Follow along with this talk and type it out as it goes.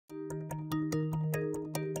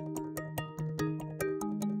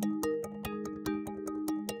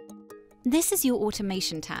This is your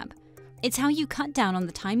Automation tab. It's how you cut down on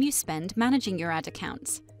the time you spend managing your ad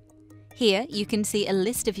accounts. Here, you can see a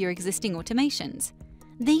list of your existing automations.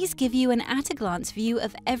 These give you an at-a-glance view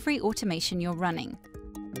of every automation you're running.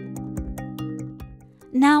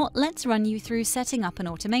 Now, let's run you through setting up an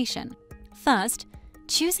automation. First,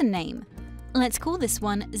 choose a name. Let's call this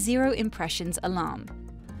one Zero Impressions Alarm.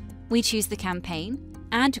 We choose the campaign,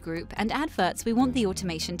 ad group, and adverts we want the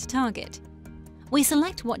automation to target. We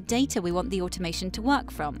select what data we want the automation to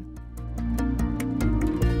work from.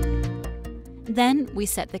 Then we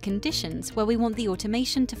set the conditions where we want the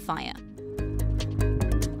automation to fire.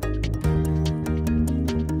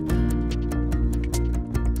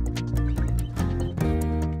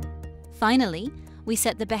 Finally, we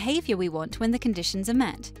set the behavior we want when the conditions are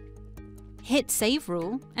met. Hit Save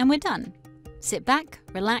Rule and we're done. Sit back,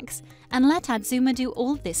 relax, and let AdZoomer do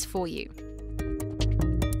all this for you.